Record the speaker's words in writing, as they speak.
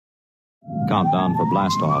Countdown for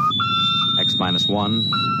blastoff. X-1.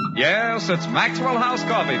 Yes, it's Maxwell House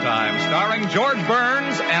Coffee Time, starring George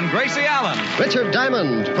Burns and Gracie Allen. Richard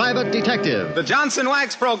Diamond, private detective. The Johnson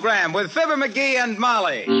Wax Program with Fibber McGee and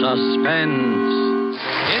Molly. Suspense.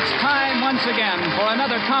 It's time once again for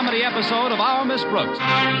another comedy episode of Our Miss Brooks.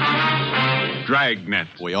 Dragnet.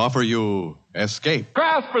 We offer you Escape.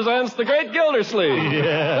 Kraft presents The Great Gildersleeve.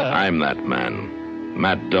 Yeah. I'm that man.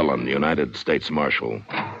 Matt Dillon, United States Marshal.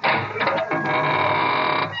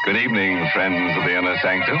 Good evening, friends of the Inner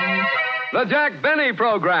Sanctum. The Jack Benny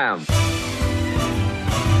Program.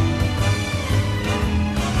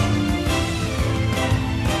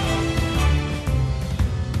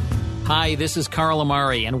 Hi, this is Carl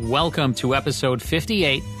Amari, and welcome to episode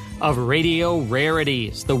 58 of Radio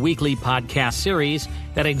Rarities, the weekly podcast series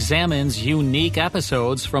that examines unique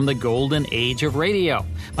episodes from the golden age of radio.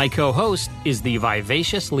 My co-host is the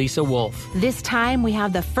vivacious Lisa Wolf. This time we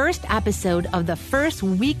have the first episode of the first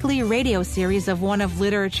weekly radio series of one of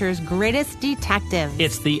literature's greatest detectives.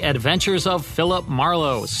 It's The Adventures of Philip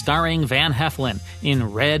Marlowe, starring Van Heflin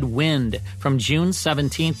in Red Wind from June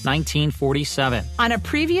 17, 1947. On a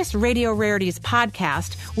previous Radio Rarities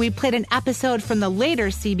podcast, we played an episode from the later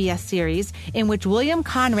CBS series in which William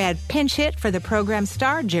Conrad pinch hit for the program's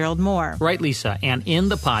star Gerald Moore. Right, Lisa. And in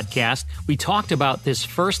the podcast, we talked about this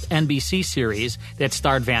first NBC series that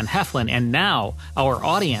starred Van Heflin, and now our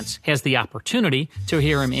audience has the opportunity to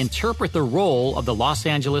hear him interpret the role of the Los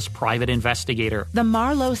Angeles private investigator. The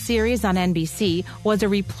Marlowe series on NBC was a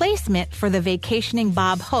replacement for the vacationing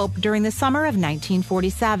Bob Hope during the summer of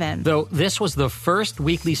 1947. Though this was the first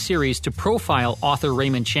weekly series to profile author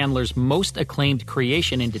Raymond Chandler's most acclaimed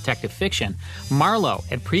creation in detective fiction, Marlowe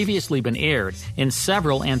had previously been aired in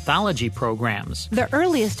several anthology programs. The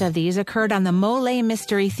earliest of these occurred on the Mole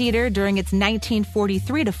Mystery Theater during its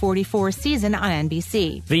 1943-44 season on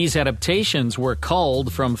NBC. These adaptations were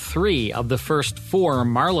culled from 3 of the first 4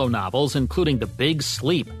 Marlowe novels, including The Big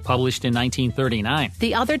Sleep, published in 1939.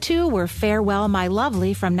 The other 2 were Farewell, My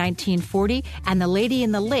Lovely from 1940 and The Lady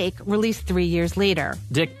in the Lake, released 3 years later.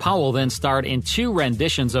 Dick Powell then starred in 2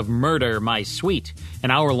 renditions of Murder, My Sweet,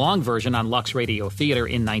 an hour-long version on Lux Radio Theater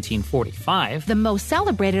in 1945. The most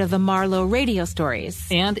celebrated of the Marlowe radio stories.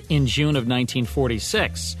 And in June of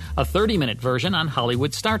 1946, a 30-minute version on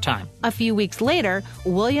Hollywood Star Time. A few weeks later,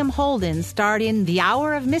 William Holden starred in The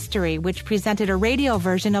Hour of Mystery, which presented a radio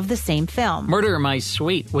version of the same film. Murder, My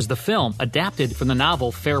Sweet was the film adapted from the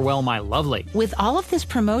novel Farewell, My Lovely. With all of this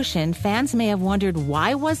promotion, fans may have wondered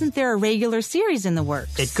why wasn't there a regular series in the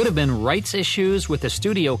works? It could have been rights issues with the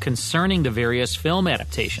studio concerning the various film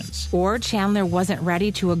adaptations. Or Chandler wasn't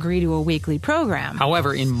ready to agree to a weekly program.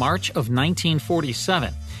 However, in March of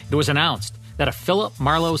 1947, it was announced that a Philip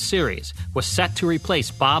Marlowe series was set to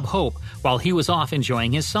replace Bob Hope while he was off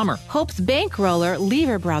enjoying his summer. Hope's bankroller,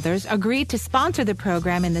 Lever Brothers, agreed to sponsor the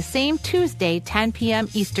program in the same Tuesday, 10 p.m.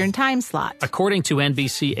 Eastern Time slot. According to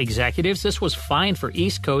NBC executives, this was fine for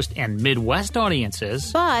East Coast and Midwest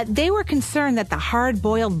audiences. But they were concerned that the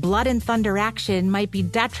hard-boiled blood and thunder action might be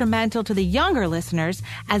detrimental to the younger listeners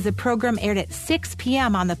as the program aired at 6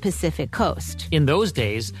 p.m. on the Pacific Coast. In those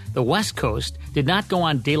days, the West Coast did not go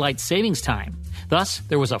on daylight savings time. Thus,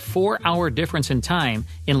 there was a 4-hour difference in time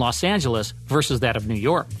in Los Angeles versus that of New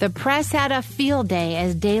York. The press had a field day,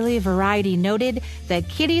 as Daily Variety noted that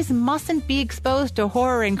kiddies mustn't be exposed to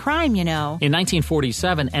horror and crime, you know. In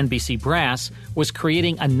 1947, NBC Brass was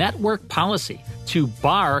creating a network policy to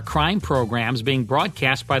bar crime programs being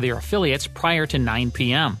broadcast by their affiliates prior to 9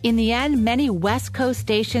 p.m. In the end, many West Coast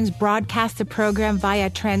stations broadcast the program via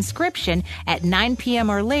transcription at 9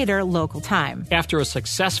 p.m. or later local time. After a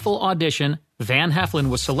successful audition, Van Heflin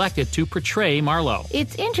was selected to portray Marlowe.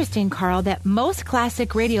 It's interesting, Carl, that most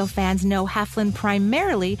classic radio fans know Heflin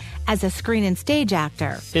primarily as a screen and stage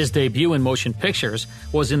actor. His debut in motion pictures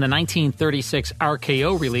was in the 1936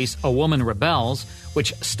 RKO release A Woman Rebels,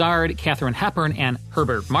 which starred Katharine Hepburn and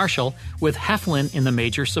Herbert Marshall, with Heflin in the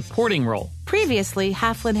major supporting role. Previously,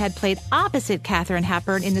 Heflin had played opposite Katharine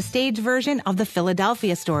Hepburn in the stage version of the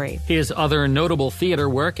Philadelphia Story. His other notable theater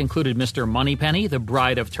work included Mr. Moneypenny, The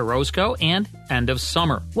Bride of Torosco, and End of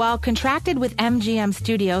Summer. While contracted with MGM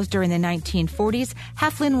Studios during the 1940s,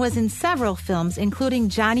 Heflin was in several films, including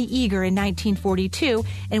Johnny Eager in 1942,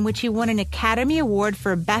 in which he won an Academy Award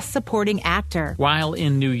for Best Supporting Actor. While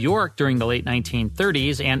in New York during the late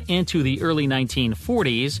 1930s and into the early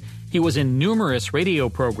 1940s, he was in numerous radio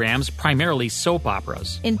programs, primarily soap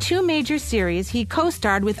operas. In 2 major series, he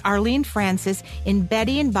co-starred with Arlene Francis in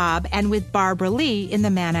Betty and Bob and with Barbara Lee in The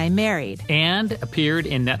Man I Married. And appeared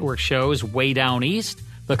in network shows Way Down East,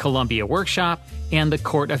 The Columbia Workshop, and the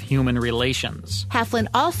Court of Human Relations. Heflin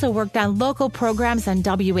also worked on local programs on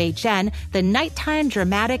WHN, the nighttime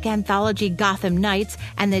dramatic anthology Gotham Nights,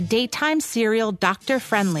 and the daytime serial Dr.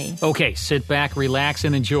 Friendly. Okay, sit back, relax,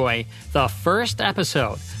 and enjoy the first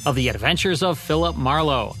episode of The Adventures of Philip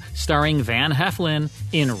Marlowe, starring Van Heflin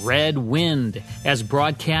in Red Wind, as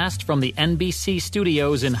broadcast from the NBC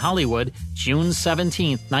studios in Hollywood, June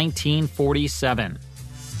 17, 1947.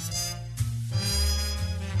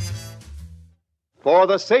 For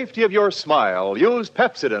the safety of your smile, use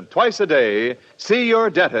Pepsodent twice a day. See your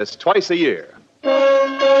dentist twice a year.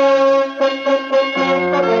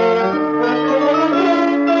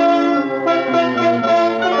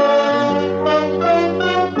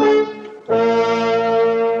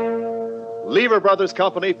 Lever Brothers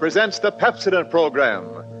Company presents the Pepsodent program,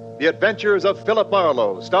 The Adventures of Philip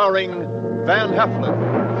Marlowe, starring Van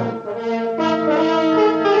Heflin.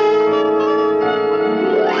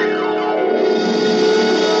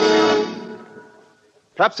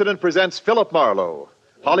 Pepsodent presents Philip Marlowe,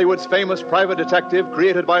 Hollywood's famous private detective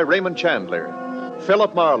created by Raymond Chandler.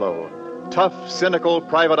 Philip Marlowe, tough, cynical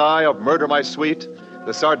private eye of Murder My Sweet,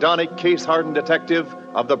 the sardonic, case-hardened detective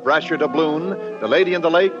of The Brasher Doubloon, The Lady in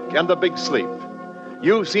the Lake, and The Big Sleep.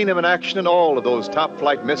 You've seen him in action in all of those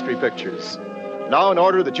top-flight mystery pictures. Now, in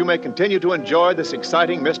order that you may continue to enjoy this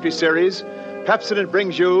exciting mystery series, Pepsodent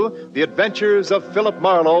brings you The Adventures of Philip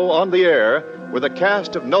Marlowe on the air with a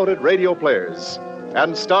cast of noted radio players,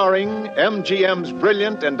 and starring MGM's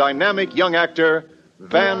brilliant and dynamic young actor,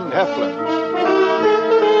 Van Heflin.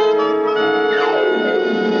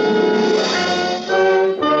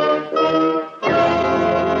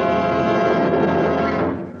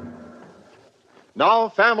 Now,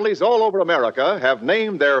 families all over America have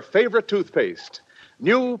named their favorite toothpaste.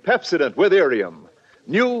 New Pepsodent with Irium.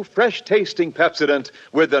 New fresh-tasting Pepsodent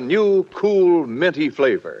with the new cool, minty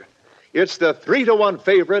flavor. It's the 3-to-1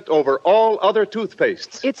 favorite over all other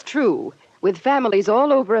toothpastes. It's true. With families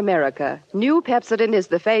all over America, new Pepsodent is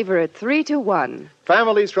the favorite 3-to-1.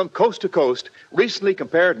 Families from coast to coast recently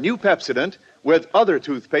compared new Pepsodent with other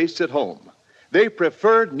toothpastes at home. They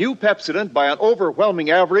preferred new Pepsodent by an overwhelming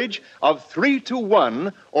average of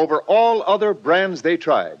 3-to-1 over all other brands they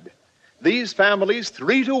tried. These families,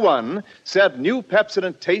 3-to-1, said new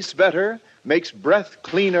Pepsodent tastes better, makes breath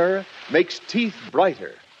cleaner, makes teeth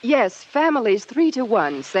brighter. Yes, families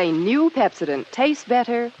 3-to-1 say new Pepsodent tastes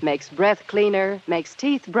better, makes breath cleaner, makes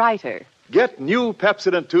teeth brighter. Get new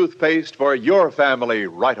Pepsodent toothpaste for your family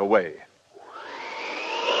right away.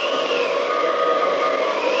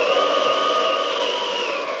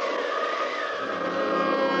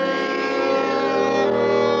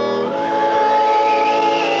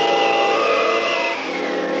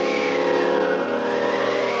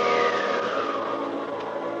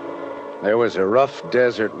 There was a rough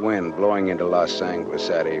desert wind blowing into Los Angeles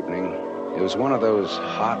that evening. It was one of those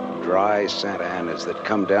hot, dry Santa Anas that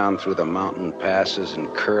come down through the mountain passes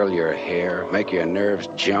and curl your hair, make your nerves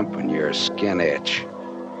jump and your skin itch.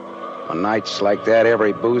 On nights like that,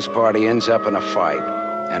 every booze party ends up in a fight,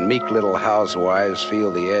 and meek little housewives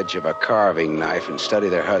feel the edge of a carving knife and study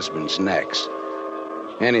their husbands' necks.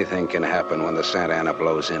 Anything can happen when the Santa Ana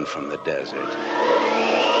blows in from the desert.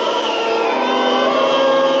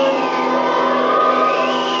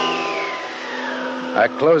 I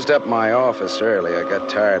closed up my office early. I got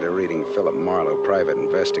tired of reading Philip Marlowe, private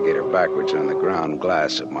investigator, backwards on the ground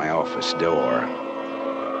glass of my office door.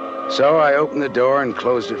 So I opened the door and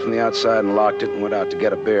closed it from the outside and locked it and went out to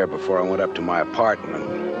get a beer before I went up to my apartment.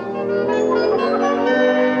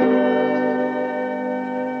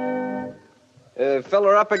 Fill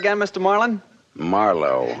her up again, Mr. Marlin?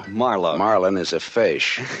 Marlowe. Marlowe. Marlin is a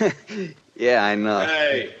fish. Yeah, I know.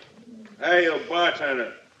 Hey, you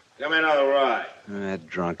bartender. Give me another rye.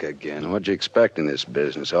 Drunk again. What'd you expect in this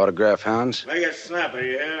business? Autograph hounds? Make it snappy,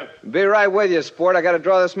 you hear? Be right with you, sport. I gotta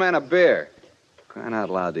draw this man a beer. Crying out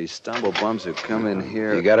loud, these stumble bums who come in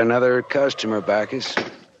here. You got another customer, Bacchus?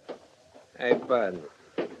 Hey, Bud.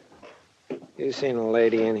 You seen a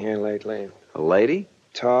lady in here lately? A lady?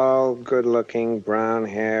 Tall, good-looking, brown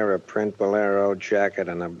hair, a print bolero jacket,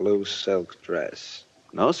 and a blue silk dress.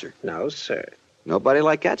 No, sir. No, sir. Nobody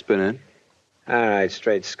like that's been in. All right,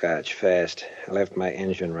 straight scotch, fast. I left my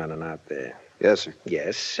engine running out there. Yes, sir.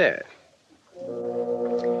 Yes, sir.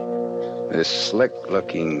 This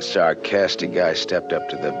slick-looking, sarcastic guy stepped up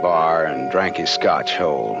to the bar and drank his scotch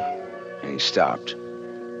whole. And he stopped.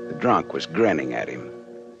 The drunk was grinning at him.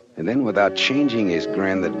 And then, without changing his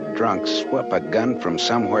grin, the drunk swept a gun from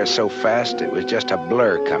somewhere so fast it was just a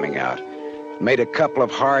blur coming out. It made a couple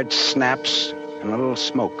of hard snaps, and a little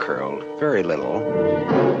smoke curled. Very little.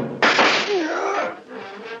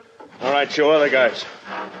 All right, you other guys.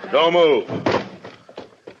 Don't move.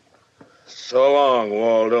 So long,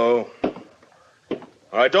 Waldo. All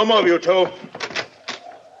right, don't move, you two.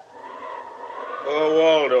 Oh,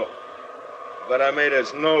 Waldo. But I made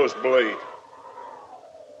his nose bleed.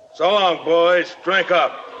 So long, boys. Drink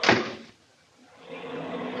up.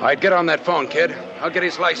 All right, get on that phone, kid. I'll get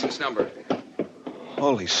his license number.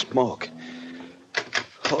 Holy smoke.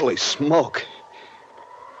 Holy smoke.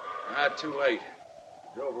 Too late.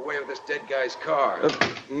 Drove away with this dead guy's car.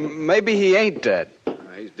 Maybe he ain't dead.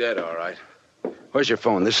 He's dead, all right. Where's your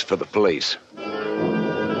phone? This is for the police.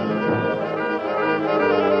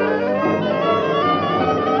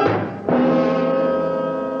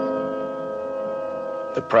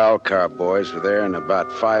 The prowl car boys were there in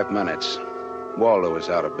about 5 minutes. Waldo was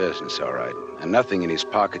out of business, all right, and nothing in his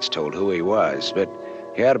pockets told who he was, but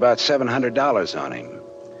he had about $700 on him.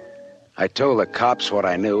 I told the cops what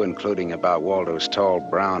I knew, including about Waldo's tall,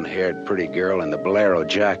 brown-haired, pretty girl in the bolero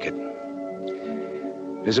jacket.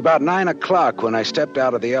 It was about 9 o'clock when I stepped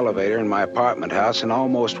out of the elevator in my apartment house and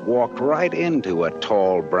almost walked right into a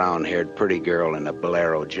tall, brown-haired, pretty girl in a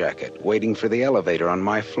bolero jacket, waiting for the elevator on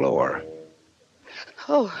my floor.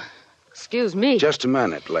 Oh, excuse me. Just a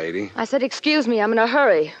minute, lady. I said excuse me. I'm in a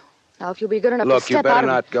hurry. Now, if you'll be good enough Look, to step out... Look, you better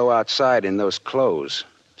not go outside in those clothes.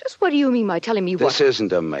 Just what do you mean by telling me what? This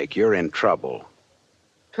isn't a make. You're in trouble.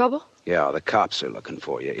 Trouble? Yeah, the cops are looking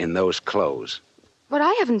for you in those clothes. But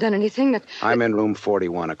I haven't done anything that... I'm in room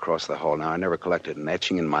 41 across the hall now. I never collected an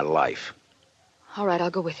etching in my life. All right, I'll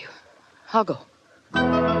go with you. I'll go.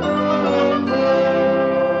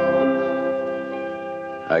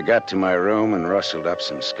 I got to my room and rustled up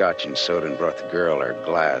some scotch and soda and brought the girl her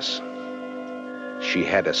glass. She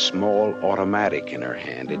had a small automatic in her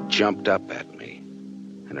hand. It jumped up at me,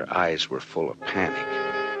 and her eyes were full of panic.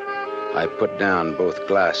 I put down both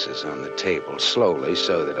glasses on the table slowly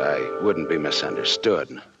so that I wouldn't be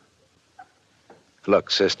misunderstood.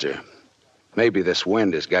 Look, sister, maybe this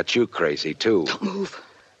wind has got you crazy, too. Don't move.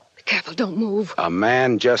 Be careful, don't move. A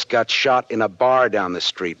man just got shot in a bar down the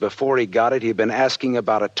street. Before he got it, he'd been asking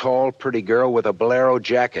about a tall, pretty girl with a bolero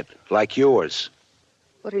jacket, like yours.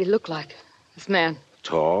 What did he look like, this man?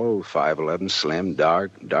 Tall, 5'11", slim,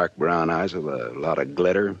 dark brown eyes with a lot of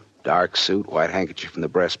glitter, dark suit, white handkerchief in the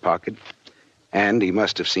breast pocket. And he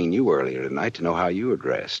must have seen you earlier tonight to know how you were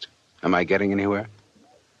dressed. Am I getting anywhere?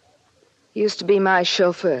 He used to be my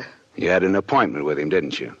chauffeur. You had an appointment with him,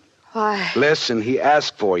 didn't you? Why? Listen, he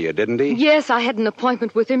asked for you, didn't he? Yes, I had an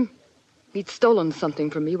appointment with him. He'd stolen something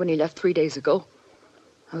from me when he left 3 days ago.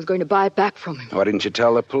 I was going to buy it back from him. Why didn't you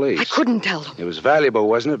tell the police? I couldn't tell them. It was valuable,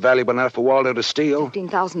 wasn't it? Valuable enough for Waldo to steal?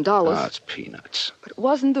 $15,000. Oh, it's peanuts. But it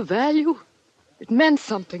wasn't the value. It meant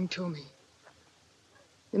something to me.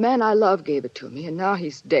 The man I love gave it to me, and now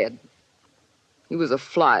he's dead. He was a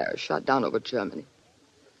flyer shot down over Germany.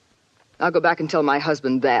 I'll go back and tell my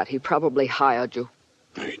husband that. He probably hired you.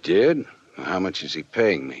 He did? How much is he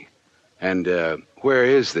paying me? And, where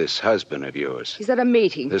is this husband of yours? He's at a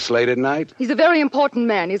meeting. This late at night? He's a very important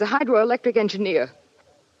man. He's a hydroelectric engineer.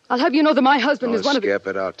 I'll have you know that my husband is one of... Skip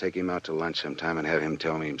it. I'll take him out to lunch sometime and have him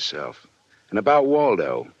tell me himself. And about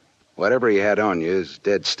Waldo, whatever he had on you is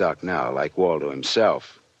dead stock now, like Waldo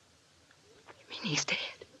himself. You mean he's dead?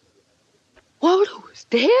 Waldo is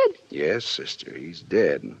dead? Yes, sister, he's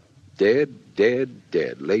dead. Dead.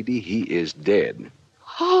 Lady, he is dead.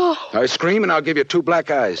 Oh. I scream and I'll give you 2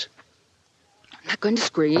 black eyes. I'm not going to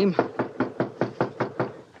scream.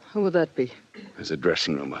 Who would that be? There's a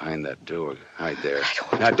dressing room behind that door. Hide there.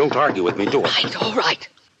 Now, don't argue with me. Do it. All right.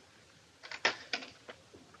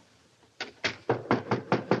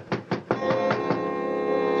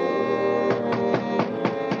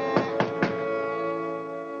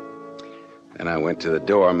 Then I went to the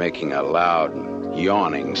door, making a loud,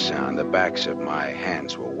 yawning sound. The backs of my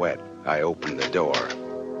hands were wet. I opened the door.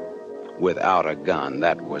 Without a gun,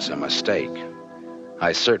 that was a mistake.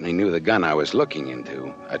 I certainly knew the gun I was looking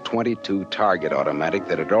into, a .22 target automatic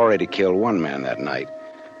that had already killed 1 man that night.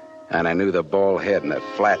 And I knew the bald head and the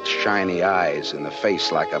flat, shiny eyes and the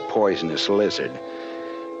face like a poisonous lizard.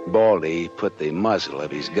 Baldy put the muzzle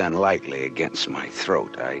of his gun lightly against my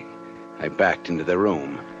throat. I backed into the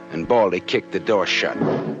room, and Baldy kicked the door shut.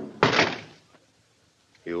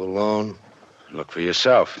 You alone? Look for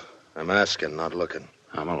yourself. I'm asking, not looking.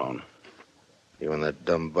 I'm alone. You and that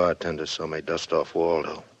dumb bartender saw me dust off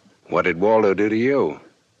Waldo. What did Waldo do to you?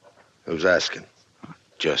 Who's asking?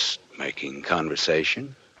 Just making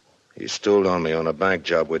conversation. He stooled on me on a bank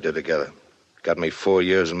job we did together. Got me 4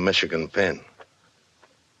 years in Michigan pen.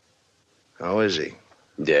 How is he?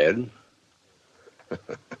 Dead.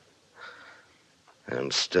 I'm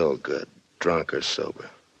still good, drunk or sober.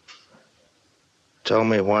 Tell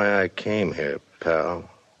me why I came here, pal.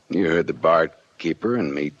 You heard the barkeeper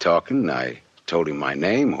and me talking. I told him my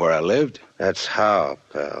name, where I lived. That's how,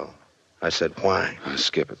 pal. I said why.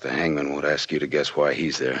 Skip it. The hangman won't ask you to guess why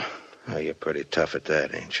he's there. Oh, you're pretty tough at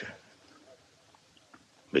that, ain't you?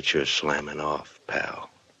 But you're slamming off, pal.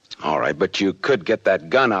 All right, but you could get that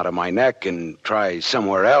gun out of my neck and try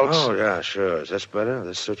somewhere else. Oh, yeah, sure. Is this better?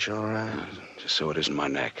 This suits you all right? Just so it isn't my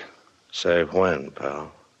neck. Say when,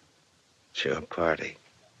 pal? It's your party.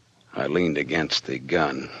 I leaned against the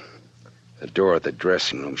gun. The door of the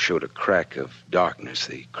dressing room showed a crack of darkness.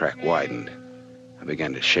 The crack widened. I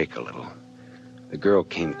began to shake a little. The girl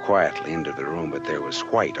came quietly into the room, but there was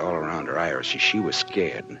white all around her irises. She was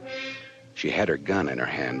scared. She had her gun in her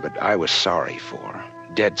hand, but I was sorry for her.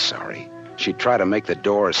 Dead sorry. She'd try to make the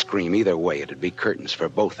door a scream. Either way, it'd be curtains for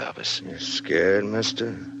both of us. You're scared,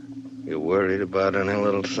 mister? You worried about any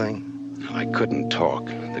little thing? I couldn't talk.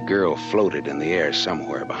 The girl floated in the air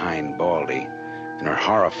somewhere behind Baldy, and her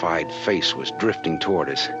horrified face was drifting toward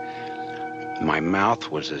us. My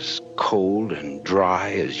mouth was as cold and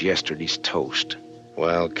dry as yesterday's toast.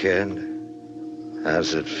 Well, kid,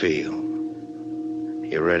 how's it feel?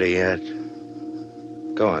 You ready yet?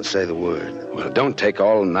 Go on, say the word. Well, don't take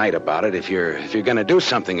all night about it if you're going to do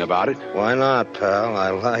something about it. Why not, pal? I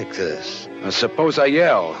like this. Suppose I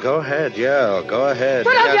yell. Go ahead, yell. Go ahead.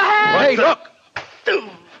 Put up your hands! Hey, look!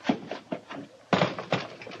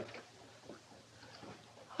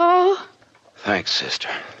 Oh. Thanks, sister.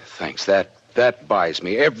 Thanks. That buys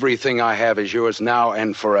me. Everything I have is yours now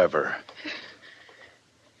and forever.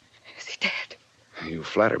 Is he dead? You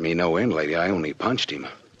flatter me no end, lady. I only punched him.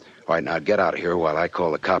 All right, now get out of here while I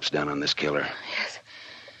call the cops down on this killer. Yes.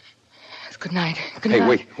 Good night. Good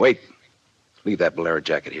night. Hey, wait. Leave that bolero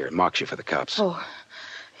jacket here. It marks you for the cops. Oh,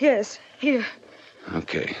 yes. Here.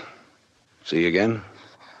 Okay. See you again?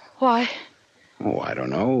 Why? Oh, I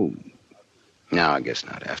don't know. No, I guess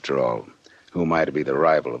not. After all, who am I to be the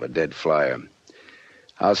rival of a dead flyer?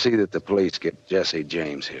 I'll see that the police get Jesse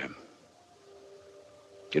James here.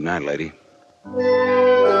 Good night, lady.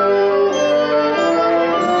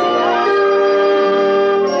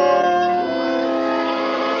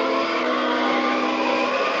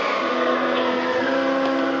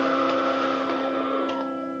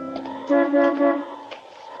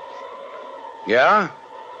 Yeah?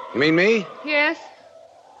 You mean me? Yes,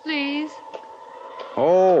 please.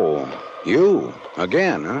 Oh, you.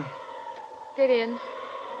 Again, huh? Get in.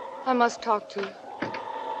 I must talk to you.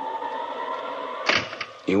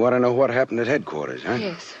 You want to know what happened at headquarters, huh?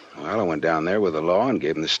 Yes. Well, I went down there with the law and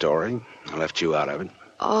gave them the story. I left you out of it.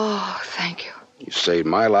 Oh, thank you. You saved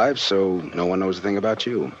my life, so no one knows a thing about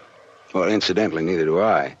you. Well, incidentally, neither do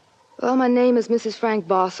I. Well, my name is Mrs. Frank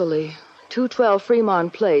Bossley. 212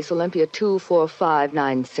 Fremont Place, Olympia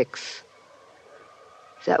 24596.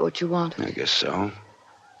 Is that what you want? I guess so.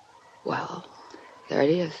 Well, there it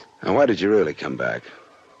is. Now, why did you really come back?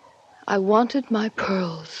 I wanted my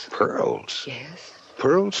pearls. Pearls? Yes.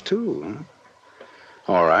 Pearls, too, huh?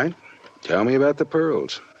 All right. Tell me about the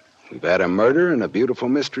pearls. We've had a murder and a beautiful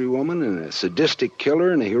mystery woman and a sadistic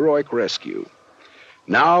killer and a heroic rescue.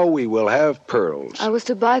 Now we will have pearls. I was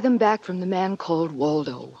to buy them back from the man called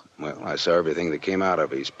Waldo. Well, I saw everything that came out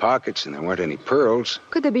of his pockets, and there weren't any pearls.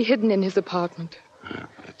 Could they be hidden in his apartment?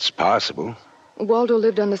 It's possible. Waldo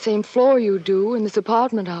lived on the same floor you do in this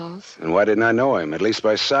apartment house. And why didn't I know him, at least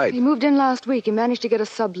by sight? He moved in last week. He managed to get a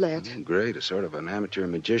sublet. Oh, great, a sort of an amateur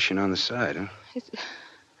magician on the side, huh?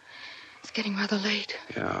 It's getting rather late.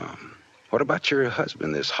 Yeah. What about your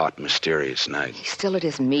husband this hot, mysterious night? He's still at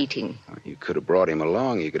his meeting. Well, you could have brought him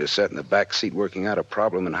along. You could have sat in the back seat working out a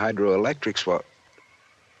problem in hydroelectrics while...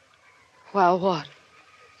 While what?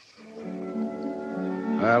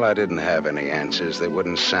 Well, I didn't have any answers. They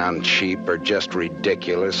wouldn't sound cheap or just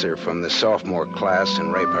ridiculous or from the sophomore class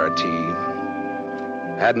in repartee.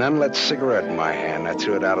 I had an unlit cigarette in my hand. I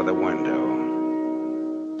threw it out of the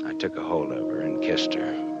window. I took a hold of her and kissed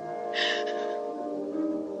her.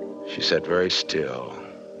 She sat very still.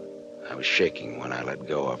 I was shaking when I let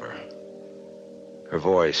go of her. Her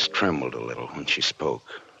voice trembled a little when she spoke.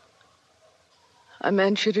 I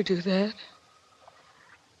meant you to do that.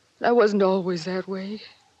 I wasn't always that way.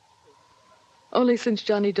 Only since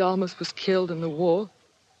Johnny Dalmas was killed in the war.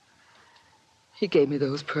 He gave me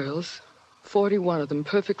those pearls. 41 of them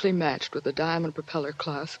perfectly matched with a diamond propeller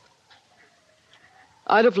clasp.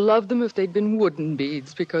 I'd have loved them if they'd been wooden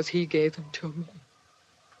beads because he gave them to me.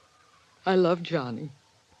 I love Johnny.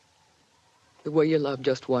 The way you love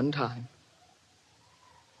just one time.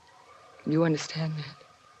 You understand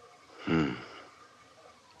that?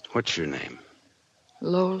 What's your name?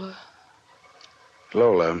 Lola.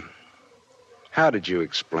 Lola, How did you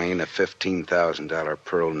explain a $15,000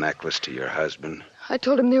 pearl necklace to your husband? I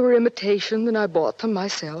told him they were imitation, then I bought them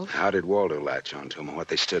myself. How did Waldo latch on to them and what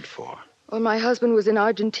they stood for? When my husband was in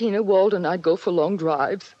Argentina, Waldo and I'd go for long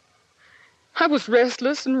drives. I was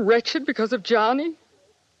restless and wretched because of Johnny.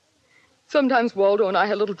 Sometimes Waldo and I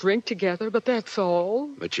had a little drink together, but that's all.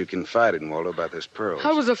 But you confided in Waldo about those pearls.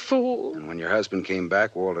 I was a fool. And when your husband came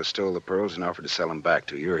back, Waldo stole the pearls and offered to sell them back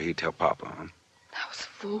to you, or he'd tell Papa, huh? I was a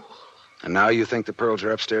fool. And now you think the pearls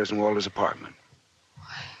are upstairs in Waldo's apartment?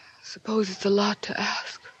 I suppose it's a lot to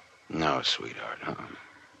ask. No, sweetheart, huh?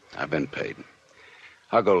 I've been paid.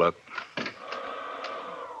 I'll go look.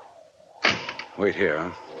 Wait here,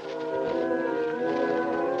 huh?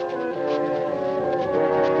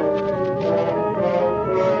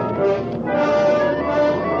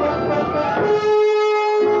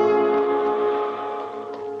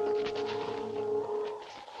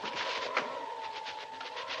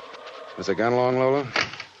 Was the gun along, Lola?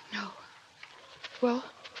 No. Well?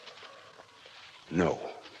 No.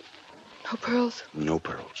 No pearls? No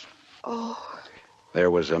pearls. Oh.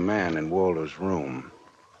 There was a man in Waldo's room.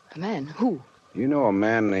 A man? Who? You know a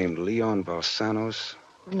man named Leon Balsanos?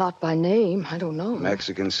 Not by name. I don't know.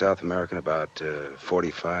 Mexican, South American, about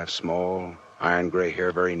 45, small, iron gray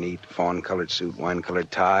hair, very neat, fawn-colored suit,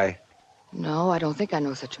 wine-colored tie. No, I don't think I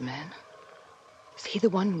know such a man. Is he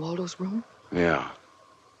the one in Waldo's room? Yeah.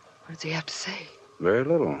 What does he have to say? Very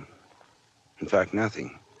little. In fact,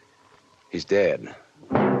 nothing. He's dead.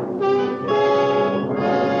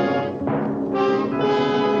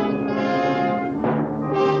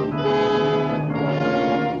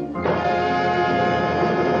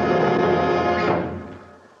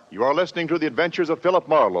 You are listening to The Adventures of Philip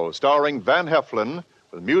Marlowe, starring Van Heflin,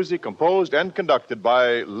 with music composed and conducted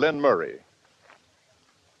by Lynn Murray.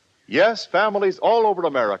 Yes, families all over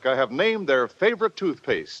America have named their favorite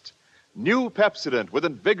toothpaste. New Pepsodent with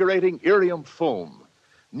invigorating Irium foam.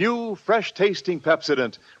 New, fresh-tasting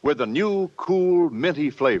Pepsodent with a new, cool, minty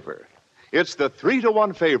flavor. It's the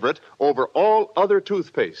 3-to-1 favorite over all other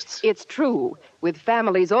toothpastes. It's true. With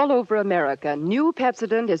families all over America, new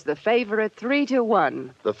Pepsodent is the favorite 3-to-1.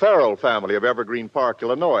 The Farrell family of Evergreen Park,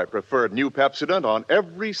 Illinois, preferred new Pepsodent on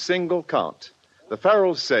every single count. The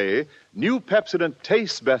Farrells say new Pepsodent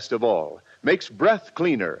tastes best of all, makes breath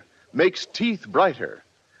cleaner, makes teeth brighter.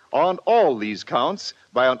 On all these counts,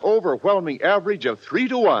 by an overwhelming average of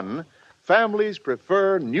 3-to-1, families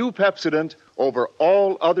prefer new Pepsodent over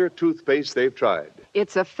all other toothpaste they've tried.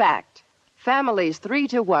 It's a fact. Families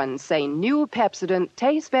 3-to-1 say new Pepsodent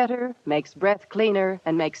tastes better, makes breath cleaner,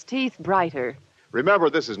 and makes teeth brighter. Remember,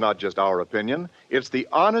 this is not just our opinion. It's the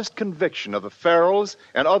honest conviction of the Farrells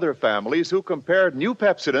and other families who compared new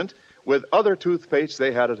Pepsodent with other toothpaste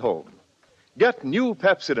they had at home. Get new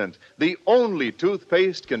Pepsodent, the only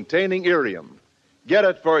toothpaste containing Irium. Get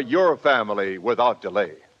it for your family without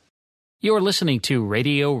delay. You're listening to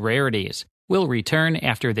Radio Rarities. We'll return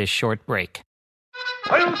after this short break.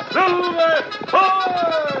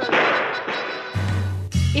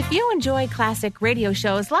 If you enjoy classic radio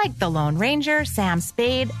shows like The Lone Ranger, Sam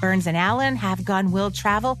Spade, Burns and Allen, Have Gun Will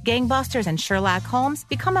Travel, Gangbusters, and Sherlock Holmes,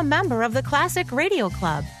 become a member of the Classic Radio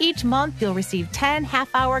Club. Each month, you'll receive 10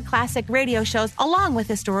 half-hour classic radio shows along with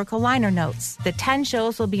historical liner notes. The 10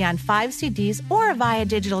 shows will be on 5 CDs or via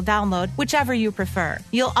digital download, whichever you prefer.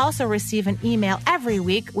 You'll also receive an email every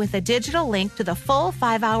week with a digital link to the full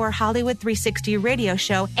 5-hour Hollywood 360 radio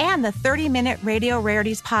show and the 30-minute Radio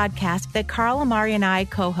Rarities podcast that Carl Amari and I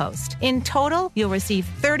co-host. In total, you'll receive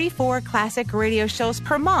 34 classic radio shows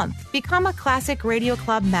per month. Become a Classic Radio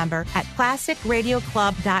Club member at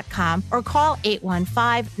classicradioclub.com or call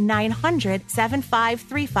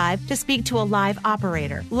 815-900-7535 to speak to a live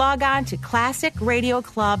operator. Log on to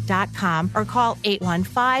classicradioclub.com or call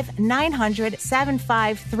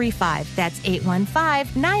 815-900-7535. That's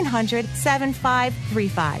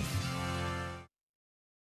 815-900-7535.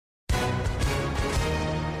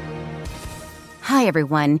 Hi,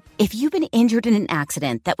 everyone. If you've been injured in an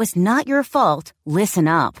accident that was not your fault, listen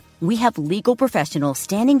up. We have legal professionals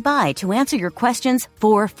standing by to answer your questions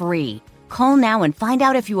for free. Call now and find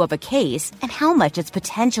out if you have a case and how much it's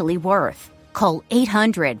potentially worth. Call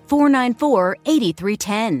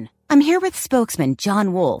 800-494-8310. I'm here with spokesman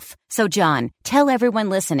John Wolf. So, John, tell everyone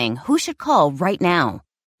listening who should call right now.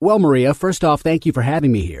 Well, Maria, first off, thank you for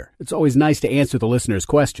having me here. It's always nice to answer the listeners'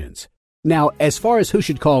 questions. Now, as far as who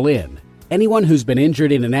should call in, anyone who's been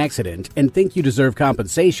injured in an accident and think you deserve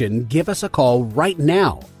compensation, give us a call right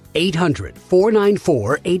now.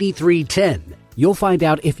 800-494-8310. You'll find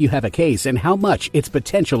out if you have a case and how much it's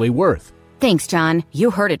potentially worth. Thanks, John. You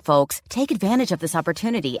heard it, folks. Take advantage of this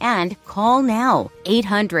opportunity and call now.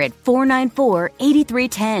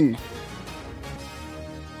 800-494-8310.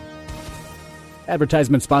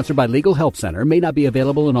 Advertisement sponsored by Legal Help Center. May not be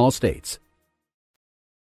available in all states.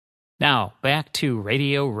 Now, back to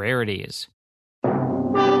Radio Rarities.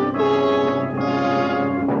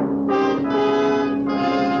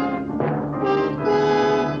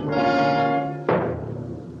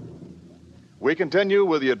 We continue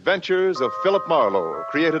with the adventures of Philip Marlowe,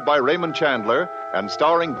 created by Raymond Chandler and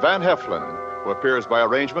starring Van Heflin, who appears by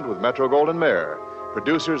arrangement with Metro-Goldwyn-Mayer,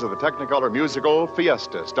 producers of the Technicolor musical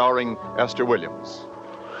Fiesta, starring Esther Williams.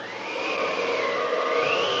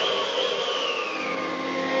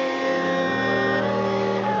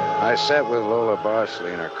 I sat with Lola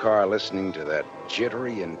Barsley in her car listening to that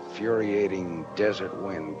jittery, infuriating desert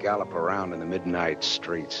wind gallop around in the midnight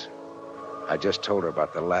streets. I just told her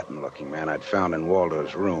about the Latin-looking man I'd found in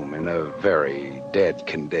Waldo's room in a very dead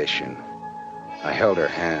condition. I held her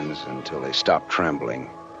hands until they stopped trembling.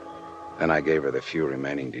 Then I gave her the few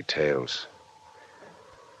remaining details.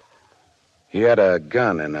 He had a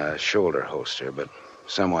gun in a shoulder holster, but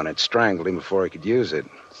someone had strangled him before he could use it.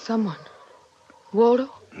 Someone? Waldo?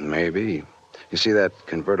 Maybe. You see that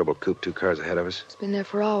convertible coupe 2 cars ahead of us? It's been there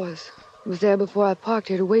for hours. It was there before I parked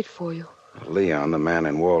here to wait for you. Leon, the man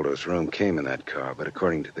in Waldo's room, came in that car, but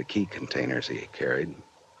according to the key containers he carried,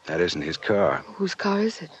 that isn't his car. Whose car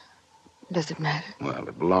is it? Does it matter? Well,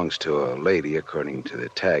 it belongs to a lady according to the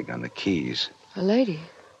tag on the keys. A lady?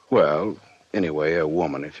 Well, anyway, a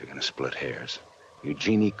woman, if you're going to split hairs.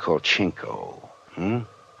 Eugenie Kolchenko.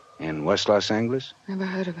 In West Los Angeles? Never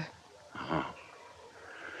heard of her. Uh-huh.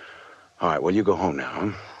 All right, well, you go home now,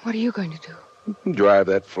 huh? What are you going to do? Drive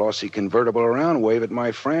that flossy convertible around, wave at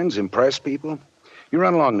my friends, impress people. You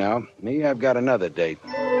run along now. Me, I've got another date.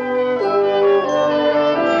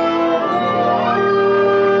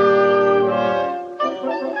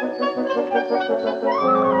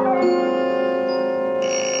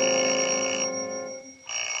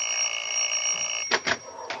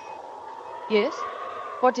 Yes?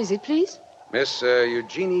 What is it, please? Miss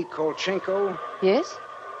Eugenie Kolchenko? Yes?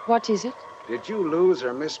 What is it? Did you lose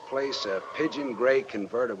or misplace a pigeon gray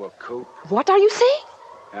convertible coupe? What are you saying?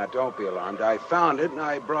 Now, don't be alarmed. I found it and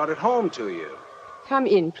I brought it home to you. Come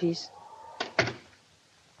in, please.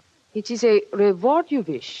 It is a reward you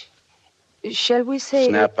wish. Shall we say...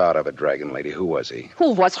 Snap out of it, Dragon Lady. Who was he?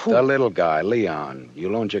 Who was who? The little guy, Leon. You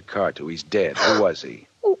loaned your car to. He's dead. Who was he?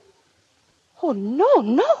 Oh,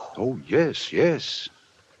 no. Oh, yes.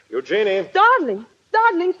 Eugenie.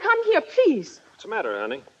 Darling, come here, please. What's the matter,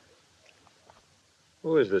 honey?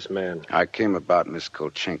 Who is this man? I came about Miss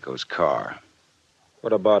Kolchenko's car.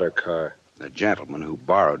 What about her car? The gentleman who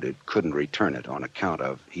borrowed it couldn't return it on account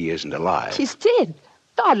of he isn't alive. He's dead.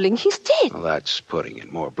 Darling, he's dead. Well, that's putting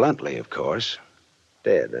it more bluntly, of course.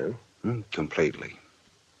 Dead, huh? Completely.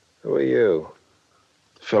 Who are you?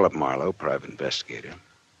 Philip Marlowe, private investigator.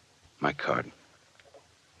 My card.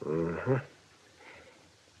 Mm-hmm.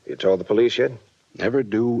 You told the police yet? Never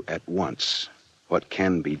do at once what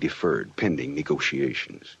can be deferred pending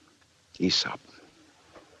negotiations. Aesop.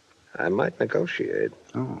 I might negotiate.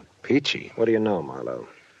 Oh, peachy. What do you know, Marlowe?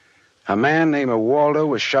 A man named Waldo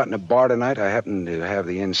was shot in a bar tonight. I happened to have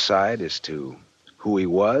the inside as to who he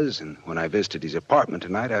was, and when I visited his apartment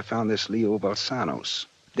tonight, I found this Leo Balsanos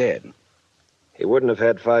dead. He wouldn't have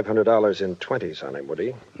had $500 in 20s on him, would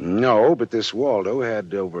he? No, but this Waldo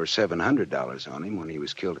had over $700 on him when he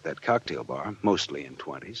was killed at that cocktail bar, mostly in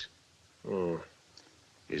 20s.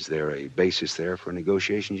 Is there a basis there for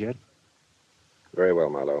negotiations yet? Very well,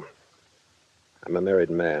 Marlowe. I'm a married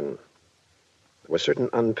man. There were certain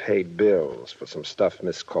unpaid bills for some stuff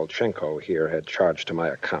Miss Kolchenko here had charged to my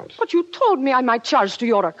account. But you told me I might charge to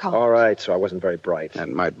your account. All right, so I wasn't very bright. That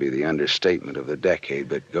might be the understatement of the decade,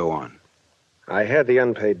 but go on. I had the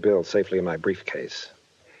unpaid bill safely in my briefcase.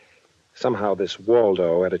 Somehow this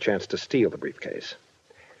Waldo had a chance to steal the briefcase.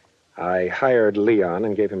 I hired Leon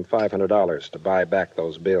and gave him $500 to buy back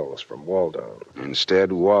those bills from Waldo.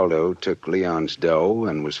 Instead, Waldo took Leon's dough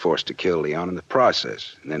and was forced to kill Leon in the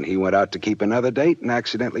process. And then he went out to keep another date and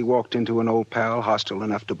accidentally walked into an old pal hostile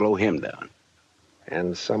enough to blow him down.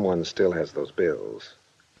 And someone still has those bills.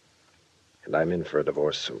 And I'm in for a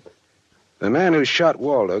divorce suit. The man who shot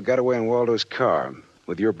Waldo got away in Waldo's car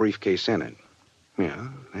with your briefcase in it. Yeah,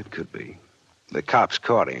 that could be. The cops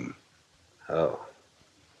caught him. Oh.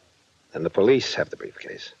 And the police have the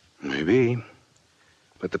briefcase. Maybe.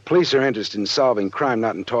 But the police are interested in solving crime,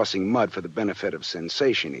 not in tossing mud for the benefit of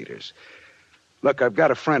sensation eaters. Look, I've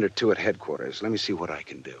got a friend or two at headquarters. Let me see what I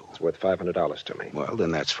can do. It's worth $500 to me. Well,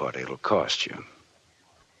 then that's what it'll cost you.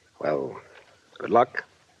 Well, Good luck.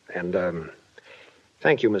 And,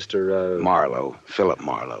 thank you, Mr. Marlowe. Philip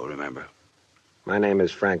Marlowe, remember? My name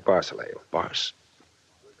is Frank Barcelay.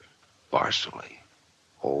 Barcelay?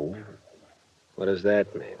 Oh. What does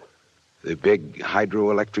that mean? The big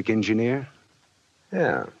hydroelectric engineer?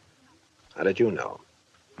 Yeah. How did you know?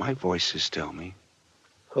 My voices tell me.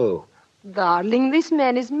 Who? Darling, this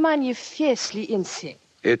man is manifestly insane.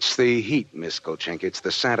 It's the heat, Miss Kolchenko. It's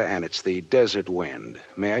the Santa Ana. It's the desert wind.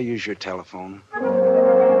 May I use your telephone?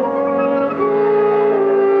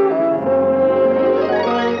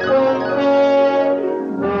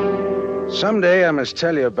 Someday I must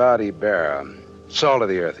tell you about Ibarra. Salt of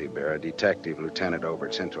the earth Ibarra, detective lieutenant over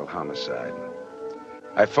at Central Homicide.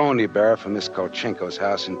 I phoned Ibarra from Miss Kolchenko's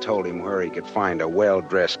house and told him where he could find a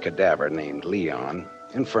well-dressed cadaver named Leon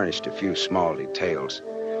and furnished a few small details.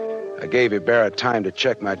 I gave Ibarra time to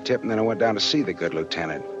check my tip, and then I went down to see the good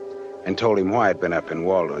lieutenant and told him why I'd been up in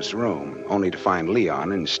Waldo's room, only to find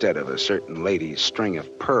Leon instead of a certain lady's string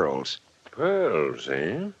of pearls. Pearls,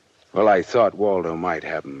 eh? Well, I thought Waldo might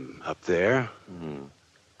have them up there.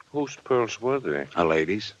 Whose pearls were they? A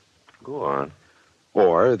lady's. Go on.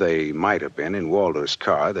 Or they might have been in Waldo's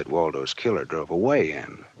car that Waldo's killer drove away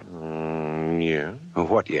in. Yeah. Oh,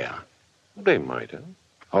 what, yeah? They might have.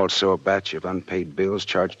 Also a batch of unpaid bills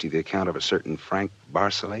charged to the account of a certain Frank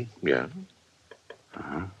Barcelay? Yeah.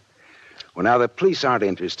 Uh-huh. Well, now, the police aren't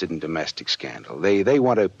interested in domestic scandal. They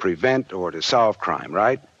want to prevent or to solve crime,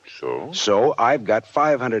 right? So? So I've got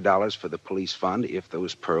 $500 for the police fund if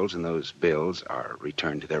those pearls and those bills are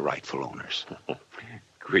returned to their rightful owners.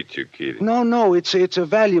 Quit your kidding. No, it's a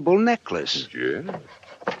valuable necklace. Yeah.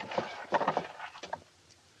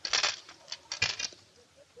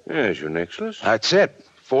 There's your necklace. That's it.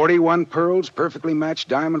 41 pearls, perfectly matched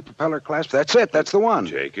diamond propeller clasp. That's it. That's the one.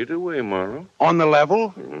 Take it away, Marlowe. On the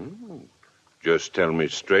level? Just tell me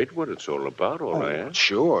straight what it's all about, all I ask.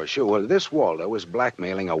 Sure. Well, this Waldo was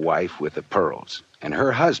blackmailing a wife with the pearls and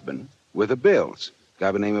her husband with the bills, a guy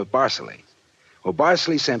by the name of Barcelay. Well,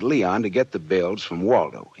 Barcelay sent Leon to get the bills from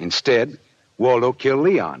Waldo. Instead, Waldo killed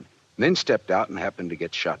Leon, then stepped out and happened to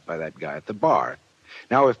get shot by that guy at the bar.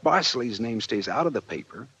 Now, if Barcelay's name stays out of the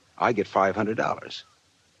paper, I get $500,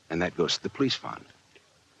 and that goes to the police fund.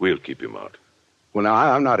 We'll keep him out. Well, now,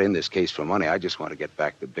 I'm not in this case for money. I just want to get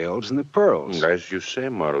back the bills and the pearls. As you say,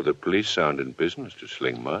 Marlowe, the police aren't in business to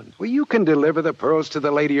sling mud. Well, you can deliver the pearls to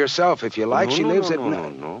the lady herself if you like. No, she lives at...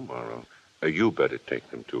 No, Marlowe. You better take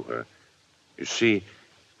them to her. You see,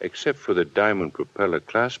 except for the diamond propeller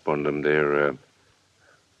clasp on them,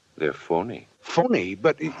 they're phony. Phony?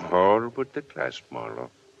 But... All but the clasp,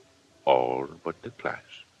 Marlowe. All but the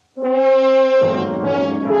clasp.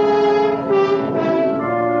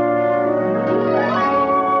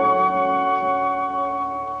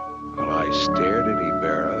 Stared at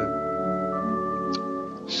Ibarra.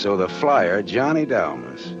 So the flyer, Johnny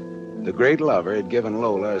Dalmas, the great lover, had given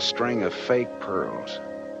Lola a string of fake pearls.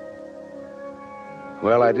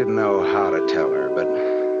 Well, I didn't know how to tell her, but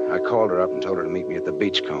I called her up and told her to meet me at the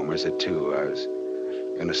Beachcombers at 2. I was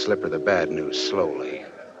going to slip her the bad news slowly.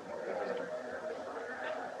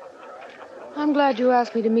 I'm glad you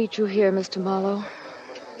asked me to meet you here, Mr. Marlowe.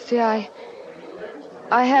 See, I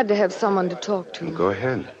had to have someone to talk to. Go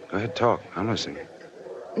ahead. Go ahead, talk. I'm listening.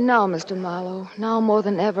 Now, Mr. Marlowe, now more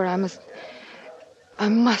than ever, I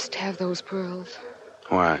must have those pearls.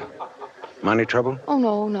 Why? Money trouble?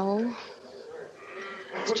 Oh, no.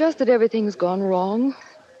 It's just that everything's gone wrong.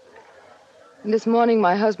 And this morning,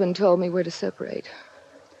 my husband told me we're to separate.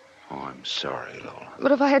 Oh, I'm sorry, Lola.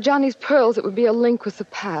 But if I had Johnny's pearls, it would be a link with the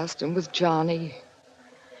past and with Johnny.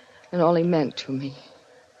 And all he meant to me.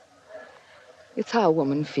 It's how a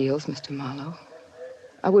woman feels, Mr. Marlowe.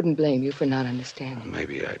 I wouldn't blame you for not understanding.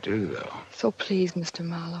 Maybe I do, though. So please, Mr.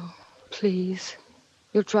 Marlowe, please,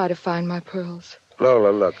 you'll try to find my pearls.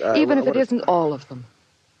 Lola, look, even if it isn't all of them,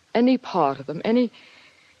 any part of them, any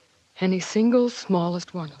single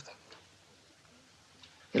smallest one of them.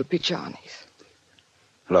 It'll be Johnny's.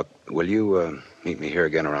 Look, will you meet me here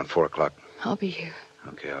again around 4 o'clock? I'll be here.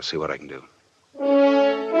 Okay, I'll see what I can do.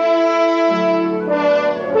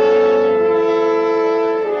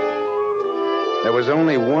 There was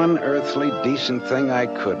only one earthly decent thing I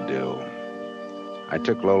could do. I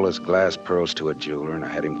took Lola's glass pearls to a jeweler, and I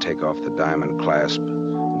had him take off the diamond clasp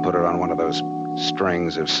and put it on one of those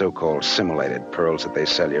strings of so-called simulated pearls that they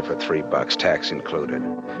sell you for $3, tax included.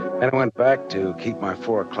 And I went back to keep my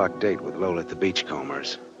 4 o'clock date with Lola at the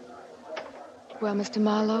Beachcombers. Well, Mr.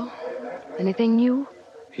 Marlowe, anything new?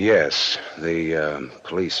 Yes, the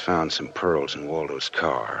police found some pearls in Waldo's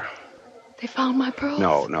car. They found my pearls?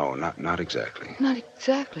 No, not exactly. Not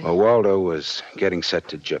exactly? Well, Waldo was getting set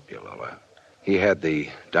to gyp you, Lola. He had the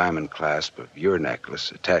diamond clasp of your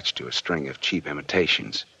necklace attached to a string of cheap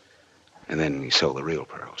imitations. And then he sold the real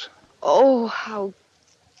pearls. Oh, how...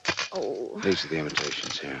 Oh. These are the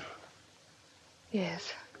imitations here.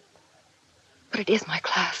 Yes. But it is my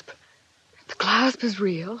clasp. The clasp is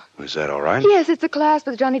real. Is that all right? Yes, it's the clasp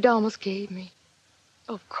that Johnny Dalmas gave me.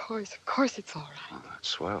 Of course it's all right. Oh, that's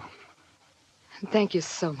swell. And thank you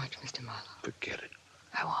so much, Mr. Marlowe. Forget it.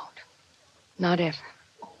 I won't. Not ever.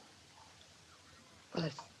 Well,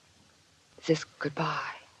 is this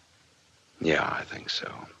goodbye? Yeah, I think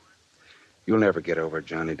so. You'll never get over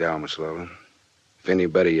Johnny Dalmas, Lola. If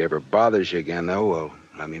anybody ever bothers you again, though, well,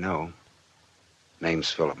 let me know.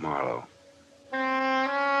 Name's Philip Marlowe.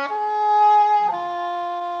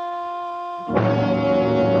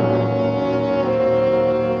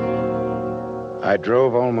 I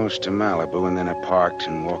drove almost to Malibu, and then I parked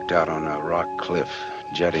and walked out on a rock cliff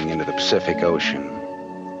jutting into the Pacific Ocean.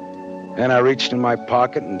 Then I reached in my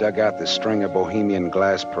pocket and dug out the string of Bohemian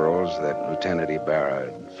glass pearls that Lieutenant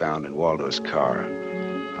Ibarra had found in Waldo's car.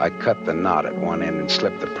 I cut the knot at one end and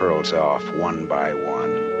slipped the pearls off one by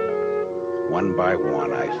one. One by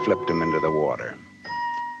one, I flipped them into the water.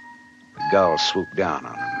 The gull swooped down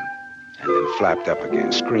on them and then flapped up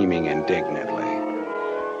again, screaming indignantly.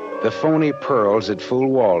 The phony pearls had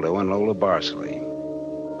fooled Waldo and Lola Barsley,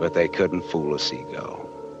 but they couldn't fool a seagull.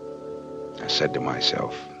 I said to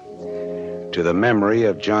myself, to the memory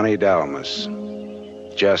of Johnny Dalmas,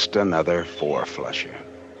 just another four-flusher.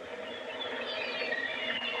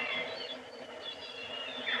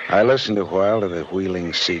 I listened a while to the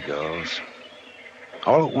wheeling seagulls.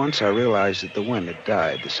 All at once, I realized that the wind had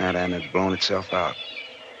died. The Santa Ana had blown itself out.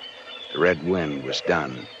 The red wind was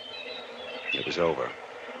done. It was over.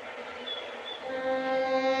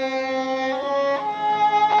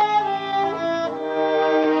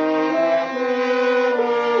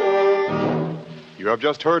 You have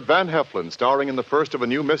just heard Van Heflin starring in the first of a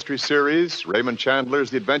new mystery series, Raymond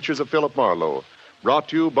Chandler's The Adventures of Philip Marlowe, brought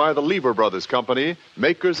to you by the Lever Brothers Company,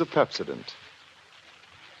 makers of Pepsodent.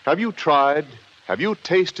 Have you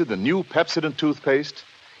tasted the new Pepsodent toothpaste?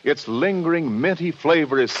 Its lingering, minty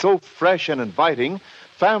flavor is so fresh and inviting,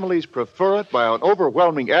 families prefer it by an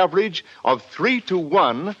overwhelming average of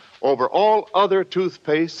 3-to-1 over all other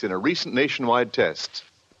toothpastes in a recent nationwide test.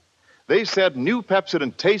 They said new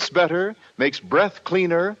Pepsodent tastes better, makes breath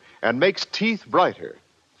cleaner, and makes teeth brighter.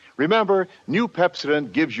 Remember, new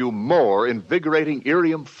Pepsodent gives you more invigorating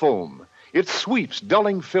irium foam. It sweeps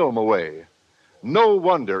dulling film away. No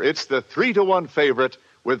wonder it's the 3-to-1 favorite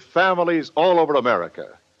with families all over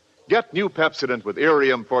America. Get new Pepsodent with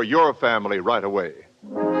irium for your family right away.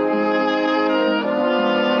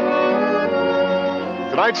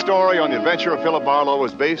 Tonight's story on the adventure of Philip Marlowe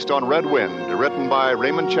was based on Red Wind, written by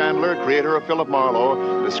Raymond Chandler, creator of Philip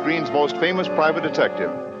Marlowe, the screen's most famous private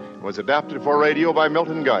detective. It was adapted for radio by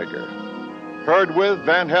Milton Geiger. Heard with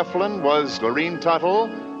Van Heflin was Lorene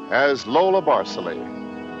Tuttle as Lola Barsley.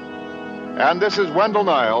 And this is Wendell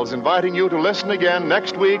Niles inviting you to listen again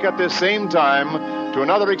next week at this same time to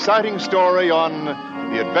another exciting story on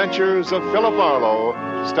the adventures of Philip Marlowe,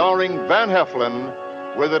 starring Van Heflin,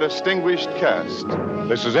 with a distinguished cast.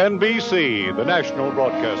 This is NBC, the National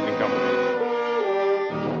Broadcasting Company.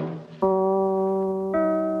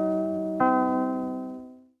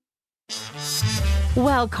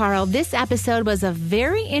 Well, Carl, this episode was a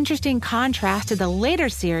very interesting contrast to the later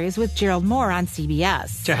series with Gerald Moore on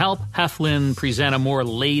CBS. To help Heflin present a more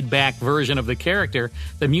laid-back version of the character,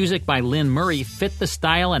 the music by Lynn Murray fit the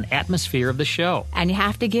style and atmosphere of the show. And you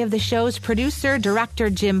have to give the show's producer, director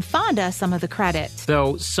Jim Fonda some of the credit.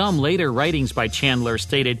 Though some later writings by Chandler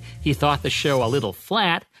stated he thought the show a little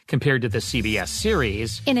flat compared to the CBS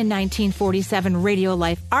series. In a 1947 Radio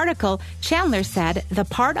Life article, Chandler said the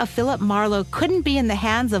part of Philip Marlowe couldn't be in the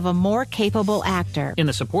hands of a more capable actor. In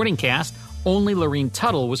the supporting cast, only Lorene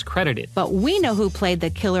Tuttle was credited. But we know who played the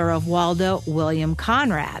killer of Waldo, William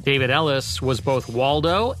Conrad. David Ellis was both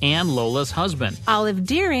Waldo and Lola's husband. Olive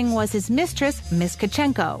Deering was his mistress, Miss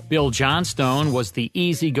Kachenko. Bill Johnstone was the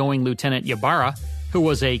easygoing Lieutenant Ibarra, who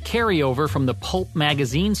was a carryover from the pulp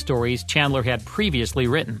magazine stories Chandler had previously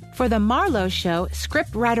written. For the Marlowe show,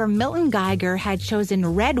 scriptwriter Milton Geiger had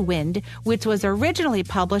chosen Red Wind, which was originally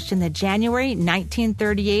published in the January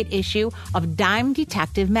 1938 issue of Dime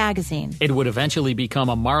Detective magazine. It would eventually become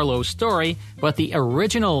a Marlowe story, but the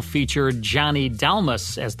original featured Johnny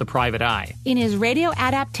Dalmas as the private eye. In his radio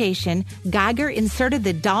adaptation, Geiger inserted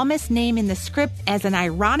the Dalmas name in the script as an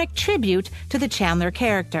ironic tribute to the Chandler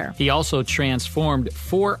character. He also transformed performed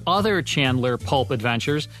 4 other Chandler pulp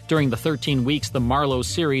adventures during the 13 weeks the Marlowe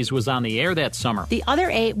series was on the air that summer. The other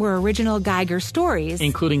 8 were original Geiger stories,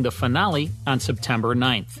 including the finale on September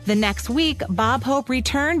 9th. The next week, Bob Hope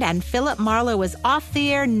returned and Philip Marlowe was off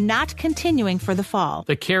the air, not continuing for the fall.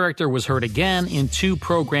 The character was heard again in 2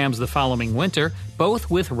 programs the following winter,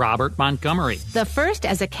 both with Robert Montgomery. The first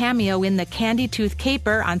as a cameo in The Candy Tooth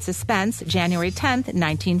Caper on Suspense, January 10th,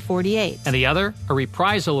 1948. And the other, a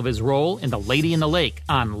reprisal of his role in The Lady in the Lake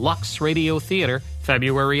on Lux Radio Theater,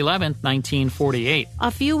 February 11th, 1948.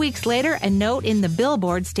 A few weeks later, a note in the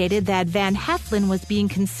Billboard stated that Van Heflin was being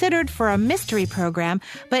considered for a mystery program,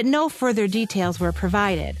 but no further details were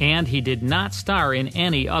provided. And he did not star in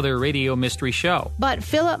any other radio mystery show. But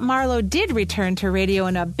Philip Marlowe did return to radio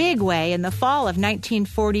in a big way in the fall of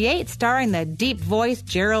 1948, starring the deep-voiced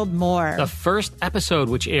Gerald Moore. The first episode,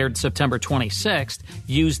 which aired September 26th,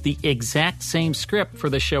 used the exact same script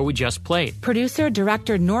for the show we just played.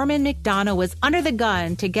 Producer-director Norman McDonough was under the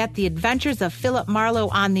gun to get the adventures of Philip Marlowe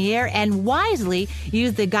on the air and wisely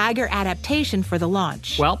used the Geiger adaptation for the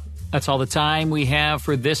launch. Well, that's all the time we have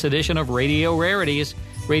for this edition of Radio Rarities.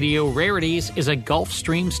 Radio Rarities is a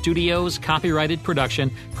Gulfstream Studios copyrighted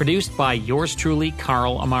production produced by yours truly,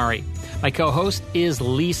 Carl Amari. My co-host is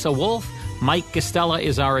Lisa Wolf. Mike Costella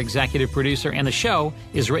is our executive producer, and the show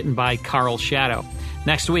is written by Carl Shadow.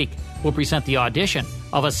 Next week, we'll present the audition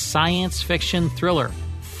of a science fiction thriller,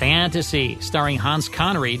 Fantasy, starring Hans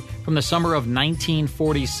Conried from the summer of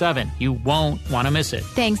 1947. You won't want to miss it.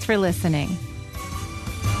 Thanks for listening.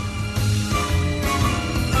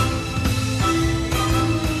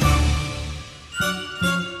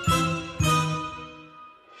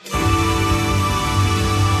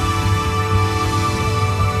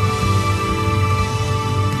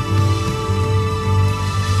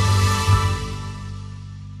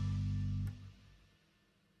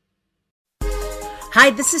 Hi,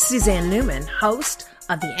 this is Suzanne Newman, host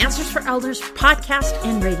of the Answers for Elders podcast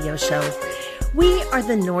and radio show. We are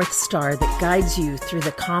the North Star that guides you through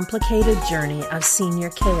the complicated journey of senior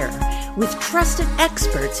care with trusted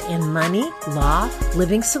experts in money, law,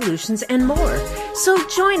 living solutions, and more. So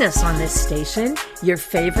join us on this station, your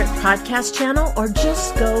favorite podcast channel, or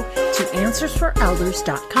just go to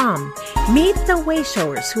AnswersForElders.com. Meet the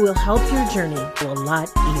Wayshowers who will help your journey go a lot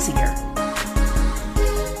easier.